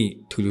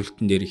 мөнгөний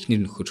төлөвлөлтөн дээр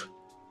эхнэр нөхөр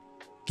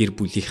гэр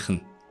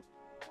бүлийнхэн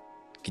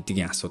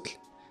гэдгийн асуудал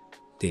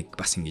тэг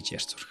бас ингэж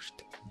ярьж сурах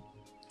хэрэгтэй.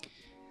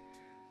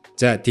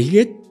 За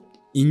тэгээд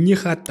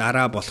эннийхээ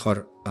дараа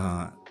болохоор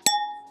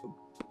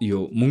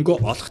мөнгө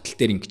олох тал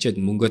дээр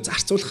ингэчээд мөнгө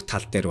зарцуулах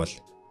тал дээр бол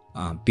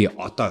би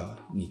одоо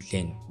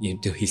нийлэн юм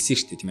дээр хэлсэн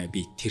шүү дээ тийм ээ.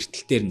 Би тэр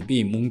тал дээр нь би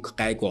мөнгө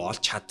гайгүй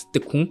олж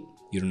чаддаг хүн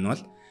ер нь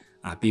бол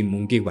би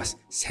мөнгийг бас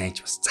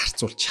сайнч бас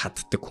зарцуулж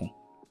чаддаг хүн.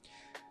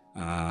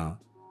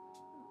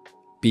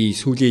 Би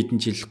сүүлийн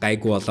хэдэн жил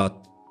гайгүй болоод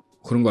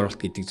хөрөнгө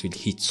оруулалт гэдэг зүйл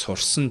хийж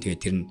сурсан.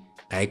 Тэгээд тэр нь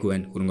гайгүй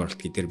байна. Хөрөнгө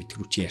оруулалт гэдэг бид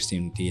түрүүчийн ярьсан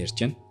юмнуудыг ярьж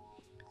байна.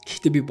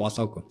 Гэхдээ би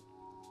болоогүй.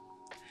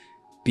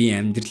 Би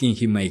амьдралын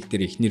хэм маяг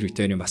дээр эхнэр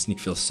үеийн бас нэг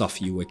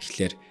философи юу вэ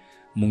гэхлээр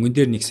мөнгөн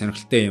дээр нэг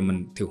сонирхолтой юм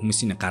нь тэг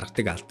хүмүүсийн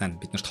гаргадаг алдаа нь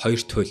биднэрт хоёр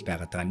туйл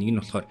байгаад байгаа. Нэг нь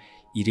болохоор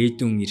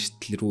ирээдүйн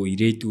эрсдэл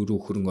рүү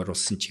хөрөнгө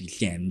оруулсан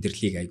чиглэлийн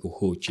амьдралыг айгүй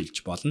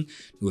хөөжилж болно.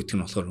 Нөгөөх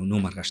нь болохоор өнөө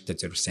маргааштай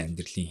зориулсан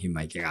амьдралын хэм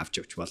маягийг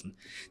авч явж болно.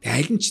 Тэг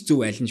аль нь ч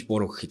зөв аль нь ч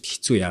буруу гэхэд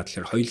хэцүү яа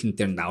гэхээр хоёулын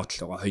дээр нь давуу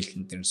тал байгаа,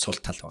 хоёулын дээр нь сул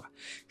тал байгаа.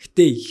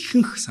 Гэтэ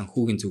ихэнх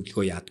санхүүгийн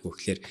зөвлөгөө яадгүй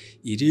гэхээр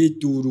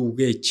ирээдүй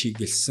рүүгээ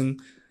чиглэсэн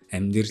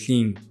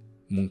амьдралын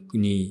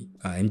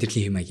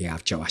хэм маягийг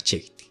авч яваач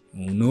гэдэг.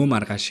 Өнөө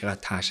маргаашаа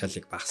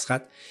таашаалыг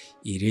багасгаад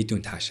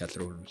ирээдүйн таашаал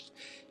руу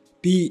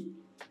би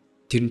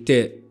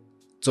тэрнтэй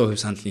 100%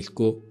 санал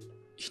нийлэхгүй.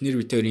 Эхнэр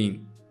бид хоёрын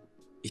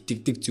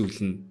итгэдэг зүйл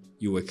нь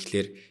юу вэ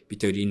гэхлээр бид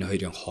хоёр энэ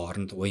хоёрын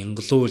хооронд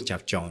уянгалуулж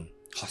авч явна,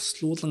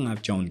 хослуулан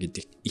авч явна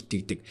гэдэгт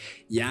итгэдэг.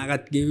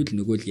 Яагаад гэвэл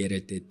нөгөө л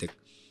яриад байдаг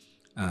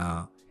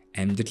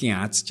амьдралын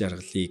аз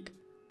жаргалыг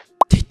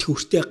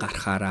тэтгэвртэй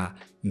гарахаараа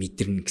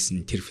мэдэрнэ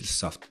гэсэн тэр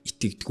философид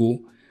итгэдэггүй.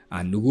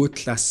 Нөгөө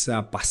талаас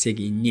бас яг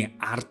энэний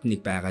ард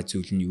нэг байгаа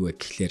зүйл нь юу вэ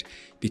гэхлээр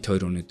бид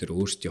хоёр өнөөдөр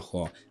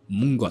өөрсдийнхөө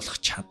мөнгө олох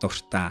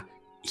чадвартаа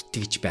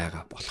итгэж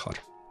байгаа болохоор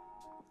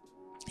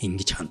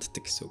ингэж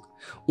ханддаг гэсэн үг.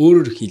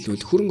 Өөрөөр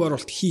хэлбэл хөрөнгө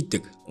оруулалт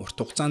хийдэг, урт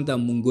хугацаанд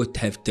мөнгөө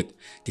тавьдаг.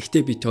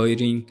 Тэгвэл бид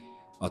хоёрын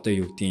одоо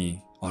юу гэдгийг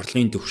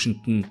орлогын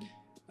төвшөнт нь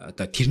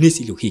одоо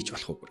тэрнээс илүү хийж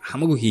болох уу?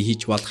 Хамаагүй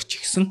хийж болох ч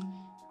гэсэн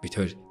бид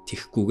хоёр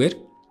тэхгүйгээр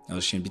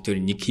жишээ нь бид хоёр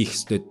нэг хийх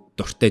ёстой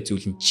дуртай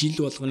зүйл нь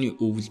жил болгоны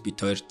өвөл бид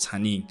хоёр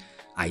цааны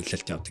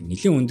аялалд явдаг.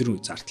 Нэлийн өндөр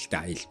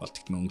зардалтай аялал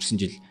болдог. Өнгөрсөн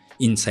жил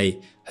энэ сая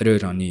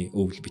 22 оны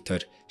өвөл бид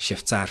хоёр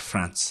Швейцар,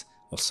 Франц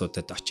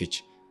улсуудад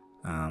очиж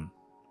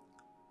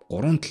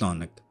 3-7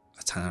 хоног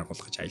цаанаар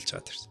гулгаж аялж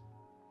байгаа тэрсэн.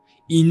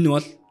 Энэ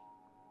бол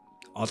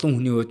олон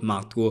хүний хувьд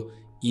магадгүй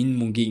энэ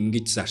мөнгийг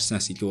ингэж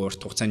зарснаас илүү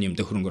урт хугацааны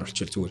юмдаа хөрөнгө оруулах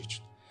зүгээр гэж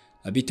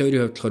байна. Бид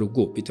хоёрын хувьд болохоор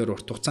үгүй. Бид хоёр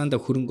урт хугацаанд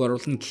хөрөнгө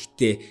оруулна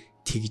гэхдээ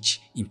тэгж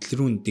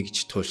имтлрүүн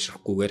дэгж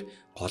туйлшрахгүйгээр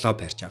голоо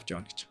барьж авч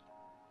явна гэж.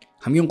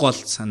 Хамгийн гол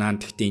санаа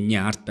нь гэхдээ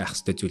энэний ард байх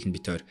ёстой зүйл нь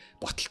бид хоёр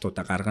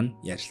боталтуудаа гаргана,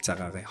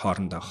 ярилцаагаа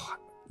хоорондоо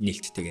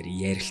нээлттэйгээр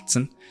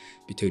ярилцсан.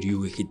 Бид хоёр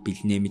юу гэхэд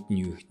бэлнээ мэднэ,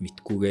 юу гэхэд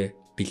мэдгүйгээ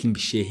бэлэн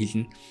бишээ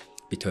хэлнэ.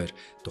 Бид хоёр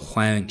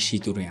тухайн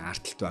шийдвэрийн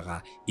ардталт байгаа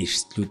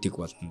эрсдлүүдийг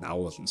болон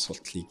давуулна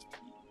султлыг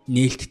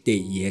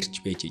нээлттэй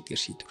ярьж байж идгээр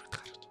шийдвэрүүд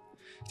гаргаж.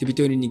 Тэг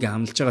бид хоёрын нэг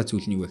хамлаж байгаа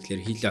зүйл нь юу вэ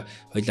гэхээр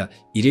хоёлаа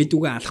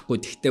ирээдүгөө алахгүй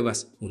тэгтээ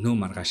бас өнөө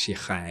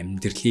маргаашийнхаа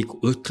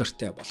амьдралыг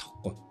уйтгартай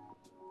болохгүй.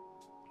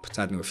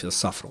 Буцаад нэг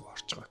философи руу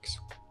орж байгаа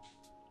гэсэн үг.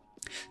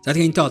 За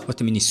тэгээ энэтэй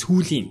холбоотой миний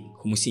сүүлийн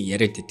хүмүүсийн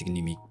яриад байдаг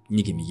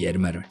нэг юм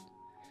ярмаар байна.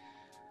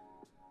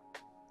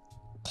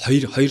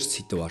 Хоёр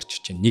сэдв орж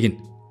иж байна. Нэг нь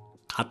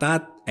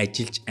гадаад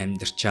ажиллаж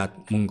амьдарчаад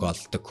мөнгө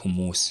олдог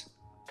хүмүүс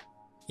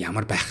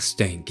ямар байх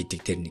ёстой юм гэдэг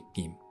тэр нэг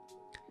юм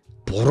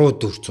буруу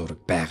дүр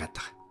зураг байгаад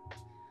байгаа.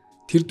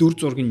 Тэр дүр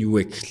зураг нь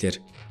юу вэ гэхлээр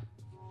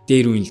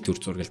дээр үеийн дүр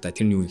зураг л да.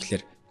 Тэрний юу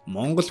гэхлээр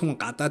Монгол хүн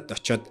гадаад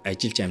очиод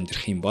ажиллаж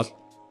амьдрах юм бол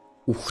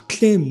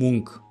үхтлээ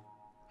мөнгө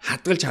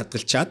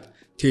хадгалчаад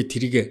тэгээ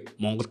тэрийг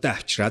Монголдо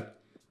авчираад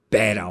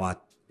байр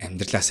аваад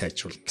амьдралаа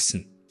сайжруулна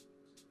гэсэн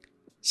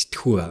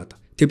сэтгхүү байгаад.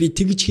 Тэгээ би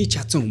тэгж хийж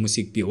чадсан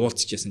хүмүүсийг би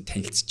уулзчихсан,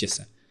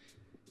 танилцчихсан.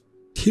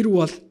 Тэр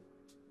бол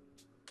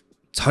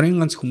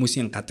цорын ганц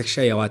хүмүүсийн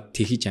гадагшаа яваад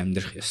тэгж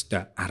амьдрах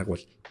ёстой арга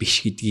бол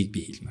биш гэдгийг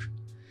би хэлмээр.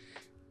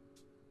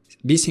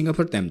 Би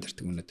Сингапурт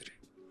амьдардаг өнөөдөр.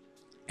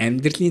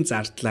 Амьдралын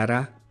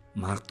зардлаараа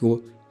магадгүй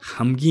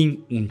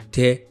хамгийн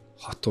үнэтэй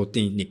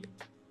хотуудын нэг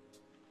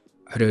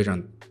 22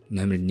 онд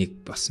номер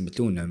 1 болсон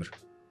билүү, номер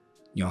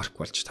Нью-Йорк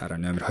болж таараа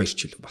номер 2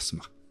 ч илүү болсон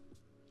баг.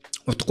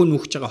 Утгагүй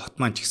нүүхж байгаа хот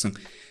маань ч гэсэн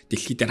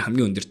дэлхийд дээр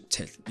хамгийн өндөр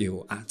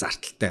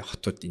зардалтай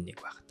хотуудын нэг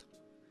байна.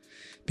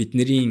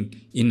 Бидний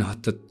энэ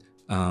хотод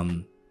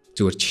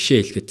зүгээр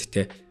жишээ хэлэхэд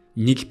те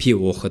 1 пи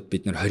уухад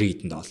бид нар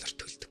 20 $20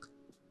 төлдөг.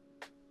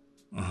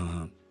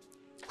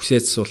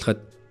 Хүсээд суулахад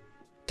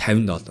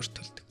 $50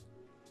 төлдөг.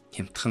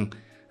 Хямдхан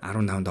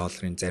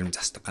 $15 зарим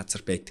застаг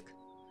газар байдаг.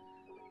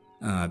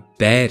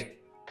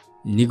 Байр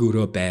нэг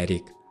өрөө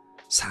байрыг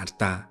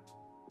сарда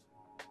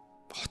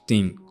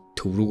хотын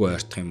төв рүүгээ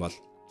ойртох юм бол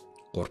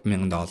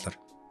 $3,000,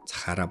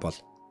 захаараа бол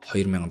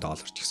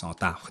 $2,000 ч гэсэн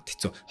одоо авахд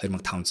хэцүү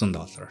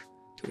 $2,500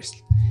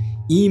 төрөөсөл.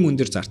 Ийм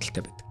өндөр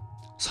зардалтай байдаг.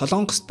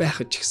 Солонгост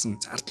байхад ч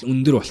гэсэн зардал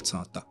өндөр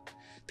болцсон одоо.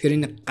 Тэгэхээр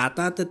энэ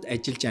гадаадад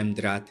ажиллаж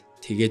амьдраад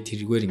тэгээд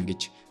тэргээр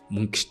ингэж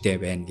мөнгөтэй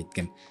байна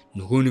гэдэг нь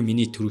нөгөө нь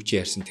миний түрүүч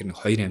ярьсан тэр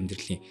нэг хоёр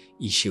амьдралын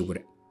ийшээгээр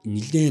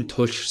нэлээд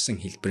туйлширсан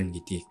хэлбэр нь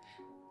гэдгийг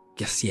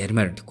яс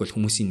ярмаар. Тэгвэл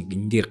хүмүүсийн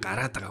энэ дээр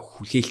гараад байгаа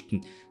хүлээлт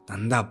нь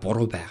дандаа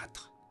буруу байгаад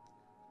байгаа.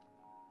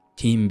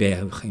 Тийм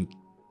байх юм.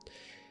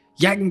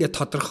 Яг ингээд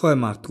тодорхой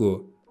магадгүй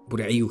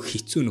бүр аюу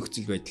хэцүү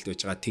нөхцөл байдалд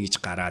байж байгаа тэгж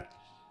гараад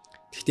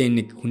гэхдээ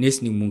нэг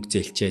хүнээс нэг мөнгө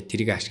зээлчээ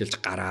тэрийг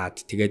ашиглаж гараад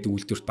тэгээд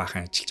үйлдвэрт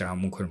баахан ажиллаж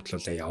байгаа мөнгө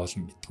хөрөмтлүүлээ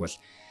явуулна гэдэг бол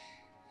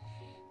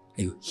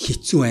аюу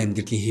хэцүү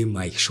амьдралын хэм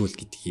маяг шүүл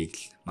гэдгийг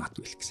л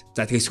магадгүй л гэсэн.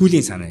 За тэгээд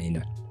сүүлийн санаа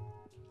энэ байна.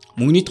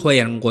 Мөнгөний тухай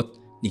ярангууд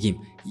нэг юм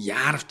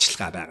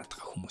яарвчлага байгаад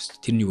байгаа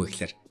хүмүүст. Тэрний юу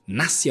гэхээр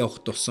нас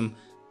явах тусам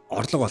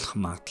орлого олох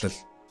магадлал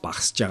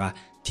багасж байгаа.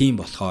 Тийм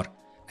болохоор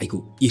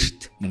айгу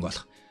эрт мөнгө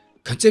олох.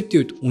 Концептийн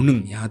үед үнэн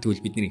яагаад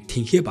гэвэл бидний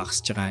тэнхээ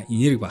багасж байгаа,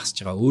 энерги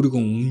багасж байгаа,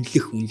 өөрийгөө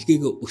үнэлэх,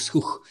 үнэлгээгээ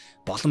өсгөх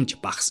боломж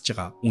багасж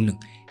байгаа үнэн.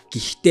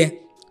 Гэхдээ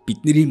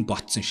бидний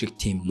ботсон шиг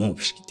тийм муу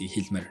биш гэдгийг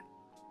хэлмээр.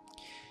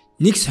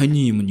 Нэг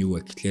сони юм нь юу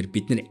вэ гэхээр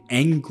бид нар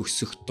анги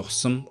өсөх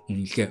тусам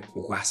үнэлгээ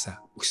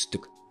угаасаа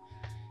өсдөг.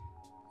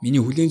 Миний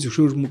хүлээн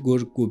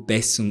зөвшөөрмөггүй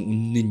байсан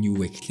үнэн нь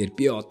юу вэ гэхээр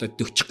би одоо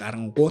 40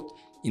 гарангууд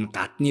энэ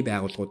гадны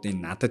байгууллагуудын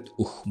надад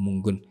өгөх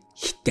мөнгө нь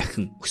хит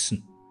дахин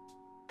өснө.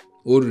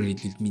 Өөрөөр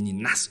хэлбэл миний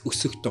нас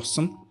өсөх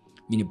тусам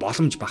миний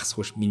боломж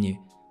багасгүйш, миний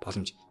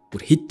боломж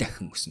бүр хэд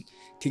дахин өснө.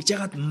 Тэгж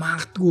яагаад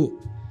магадгүй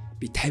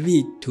би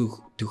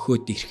 50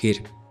 төгөөд ирэхээр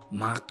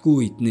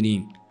магадгүй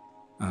эднэрийн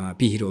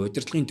би хэрэг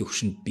удирдлагын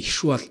төвшөнд биш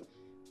бол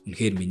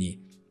үнэхээр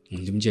миний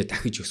үнэлэмжээ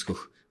дахиж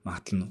өсгөх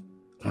магадлал нь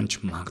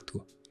унж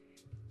магадгүй.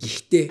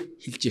 Гэхдээ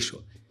хэлж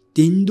шүү.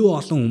 Дэндүү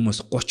олон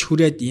хүмүүс 30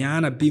 хүрээд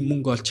яана би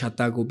мөнгө олж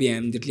чадаагүй, би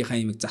амьдралынхаа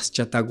юмыг засч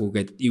чадаагүй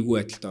гэд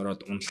эвгүй байдалд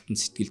ороод уналтанд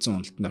сэтгэл зүйн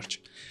уналтанд орж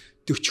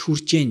 40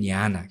 хүрчээн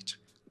яана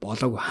гэж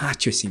болоогүй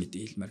хаач байсан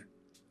гэдэг хэлмээр.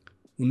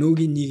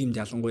 Өнөөгийн нийгэмд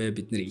ялангуяа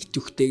бид нэр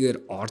итвэхтэйгээр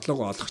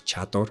орлого олох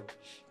чадвар,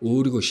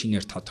 өөрийгөө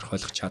шинээр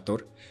тодорхойлох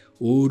чадвар,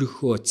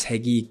 өөрийнхөө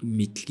цагийг,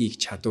 мэдлэгийг,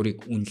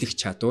 чадварыг үнэлэх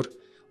чадвар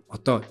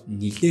одоо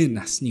нэлээд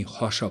насны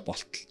хоошоо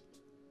болтол.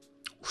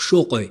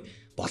 Өшөө гой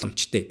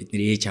боломжтой бид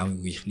нэр ээж аавын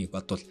үеийнхнийг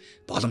бодвол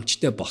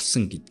боломжтой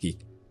болсон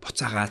гэдгийг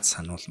буцаагаад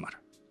сануулмаар.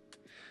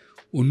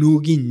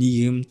 Өнөөгийн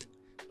нийгэмд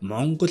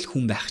Монгол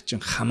хүн байх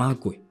чинь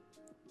хамаагүй.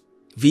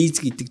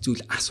 Виз гэдэг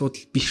зүйл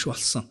асуудал биш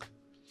болсон.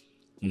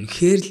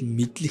 Үнэхээр л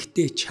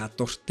мэдлэгтэй,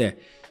 чадвартай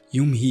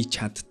юм хийж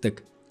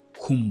чаддаг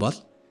хүн бол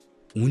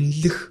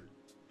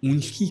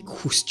үнэлхийг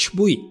хүсч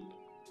буй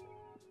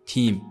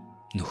тийм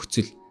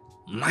нөхцөл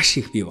маш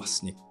их бий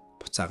болсныг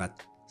буцаагаад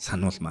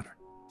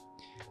сануулмаар.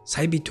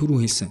 Сая би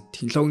түрүү хэлсэн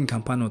технологийн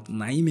компаниуд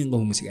 80,000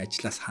 хүмүүсийг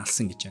ажлаас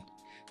хаалсан гэж байна.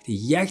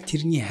 Тэгээ яг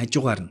тэрний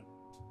хажуугаар нь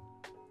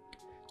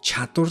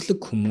чадварлаг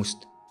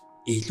хүмүүст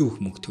илүү их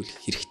мөнгө төлөх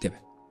хэрэгтэй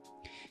байна.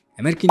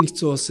 Америкийн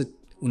нэгдсэн улсад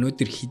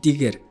өнөөдөр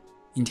хэдийгээр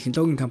энэ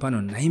технологийн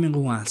компаниуд 80,000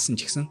 хүн алсан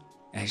ч гэсэн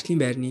ажлын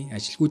байрны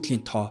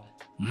ажилгүйдлийн тоо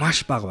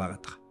маш бага байгаад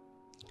байгаа.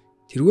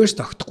 Тэрвээс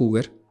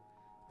тогтохгүйгээр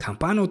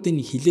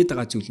компаниудын хилээд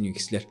байгаа зүйл нь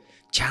гэслээр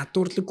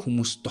чадварлаг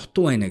хүмүүс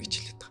дутуу байна гэж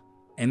хэлээд байгаа.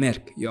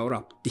 Америк,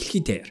 Европ,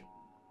 дэлхийд даяар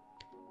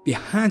би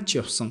хаач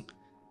явсан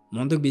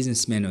мундаг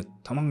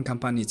бизнесмэнүүд томоохон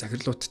компани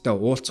захирлуудтай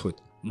уулзах үед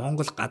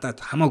Монгол гадаад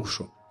хамаагүй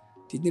шүү.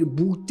 Тэд нэр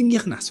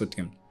бүгднгийнх нь асуудаг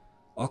юм.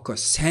 Око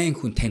сайн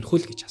хүн таних уу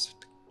гэж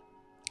асуудаг.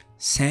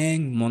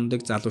 сайн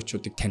мундаг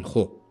залуучуудыг таних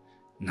уу?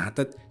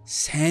 Надад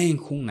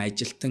сайн хүн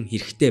ажилтан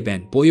хэрэгтэй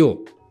байна.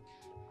 Буюу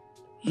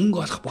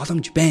мөнгө олох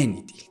боломж байна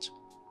гэдгийг хэлж байгаа.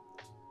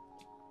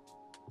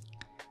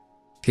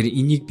 Тэр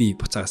энийг би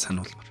буцаага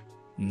сануулмаар.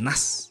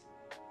 Нас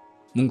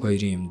мөнгө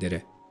хоёрын юм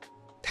дээр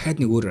дахиад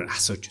нэг өөрөөр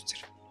асууж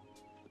үзэр.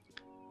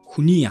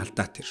 Хүний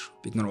алдаа тэр.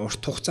 Бид нар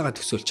урт хугацаагаа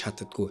төсөөлж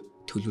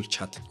чаддаггүй, төлөвлөж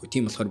чаддаггүй.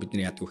 Тийм болохоор бид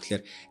нар яадаг вэ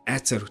гэхээр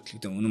айцаар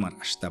хөтлөгдөн үнэм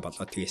аргаштай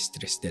болоод тэгээ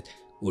стресстэй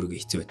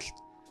өөрийгөө хэцүү байдалд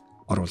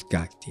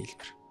оруулдаг гэдэг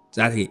хэлбэр.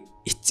 За тэгээ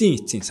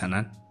эцсийн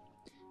санаа нь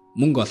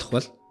мөнгө олох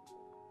бол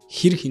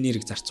хэр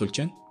хинээрийг зарцуулж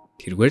байна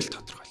тэргээр л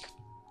тодорхойлох.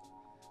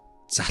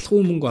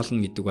 Залхуу мөнгө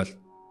олно гэдэг бол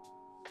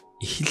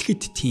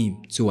эхлэхэд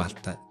тийм зөв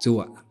алдаа,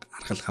 зөв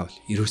аргалгаа бол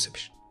ерөөсөө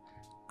биш.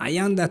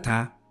 Аяанда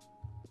та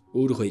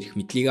өөрийнхөө ирэх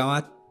мэдлийг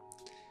аваад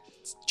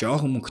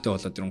жоохон мөнгөтэй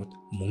болоод ирэнгүүт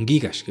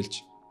мөнгийг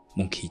ашиглаж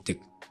мөнгө хийдэг.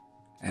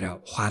 Арай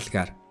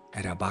ухаалгаар,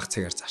 арай бага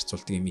цагаар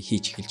зарцуулдаг юм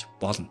хийж эхэлж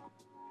болно.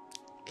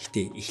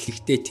 Гэхдээ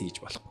эхлэхдээ тэгж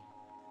болохгүй.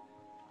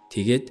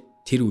 Тэгээд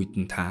тэр үед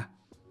нь та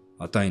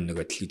одоо энэ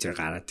нөгөө телевизээр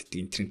гараад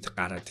идэх, интернет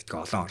гараад идэх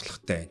олон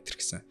орлоготой энэ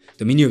гэсэн.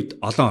 Одоо миний хувьд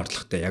олон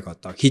орлоготой яг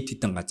одоо хэд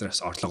хэдэн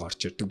газараас орлого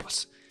орж ирдэг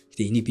болсон.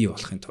 Гэтэ энийг бий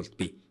болохын тулд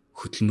би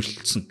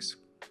хөдөлмөрлөлсөн гэсэн.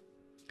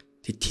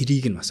 Тэг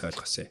тэрийг нь бас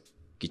ойлгосоо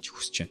гэж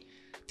хүсэж байна.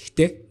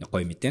 Гэхдээ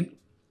гоё мэдээ.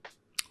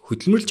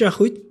 Хөдөлмөрлж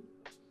явах үед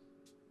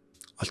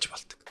олж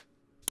болдог.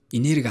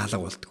 Энерги алга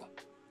болдог.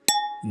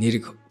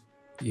 Энерги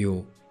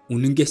юу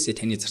үнэнгээсээ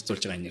таны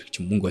зарцуулж байгаа энерги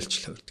чинь мөнгө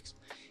олжлоо гэдэг.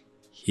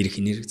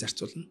 Хэрэг энерги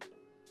зарцуулна.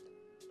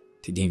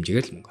 Тэг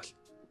дэмжигээр л мөнгө ол.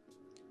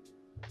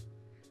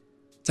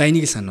 За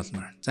энийг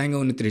сануулмаар. За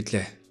ингээ өнөөдөр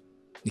хэлээ.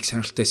 Нэг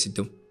сонирхолтой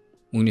сэдв.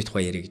 Мөнгөний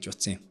тухай ярих гэж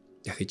утсан юм.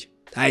 Дахиж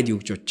таад юу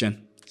гэж бодож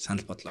байна?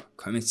 Санал бодлоо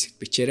комент секцэд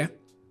бичээрэй.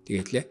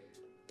 Тэгээд лээ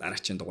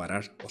дараагийн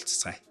дугаараар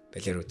уулзцгаая.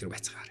 Балиар өөдрөг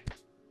байцгаарай.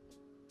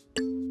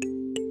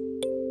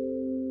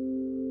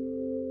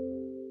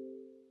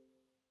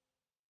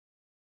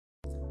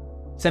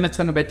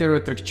 Сэмэцэн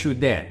Балиар өөдрөг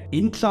чүдэ.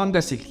 Энэ 7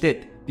 оноос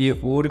эхлээд би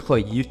өөрийнхөө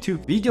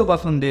YouTube видео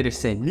болгон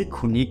дээрээс нэг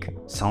хүнийг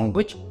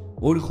сонгож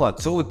өөрийнхөө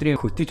 100 өдрийн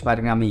хөтөж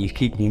програмын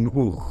эрхийг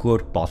нэмгүү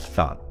өгөхөөр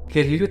боллоо.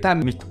 Тэгэхээр хэрвээ та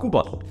мэдгүй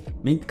бол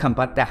Мэнд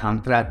компанитай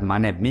хамтраад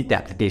манай Мэнд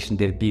аппликейшн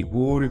дээр би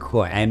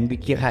өөрийнхөө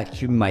амьдралынхаа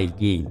хэм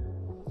маягийн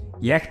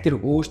яг тэр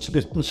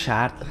өөрчлөлтөнд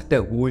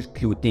шаардлагатай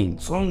үйлдэлүүдийн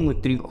 100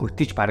 өдрийн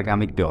хөтөж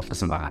програмыг би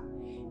болгосон байгаа.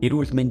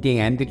 Эрүүл мэндийн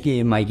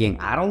амьдралын маягийн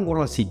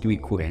 13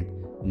 сэдвийг хүрээнд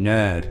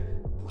нойр,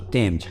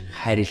 бүтээмж,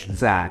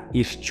 харилцаа,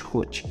 эрч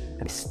хүч,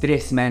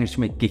 стресс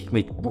менежмент гэх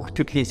мэт бүх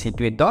төрлийн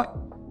сэдвээр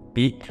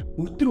би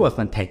өдөр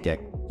болгон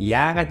тайлбар.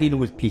 Яагаад энэ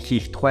үйлдэлийг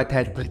хийх тухай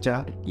тайлбарлаж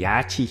байгаа?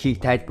 Яаж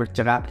хийхийг тайлбарлаж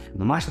байгаа?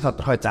 Маш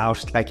тодорхой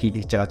зааварчилгааг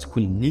хийлгэж байгаа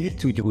зөвхөн нэг л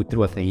зүйлийг өдөр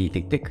болгон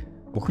хийлгдэг.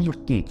 Бүхэн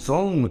бүтэн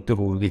 100 өдөр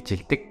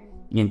үргэлжилдэг.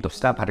 Энэ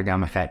тусдаа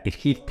програмынхаа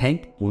эрхийг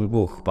танд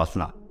өгөх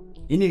болно.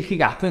 Энэ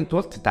эрхийг авахын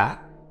тулд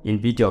та энэ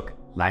видеог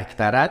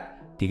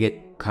лайктараад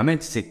тэгээд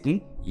комент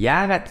секцэнд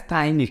яагаад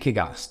та энэ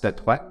эрхийг авах ёстой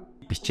тухай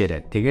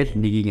бичээрэй. Тэгэл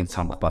нэгийг нь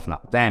сонгох болно.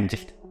 За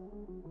амжилт.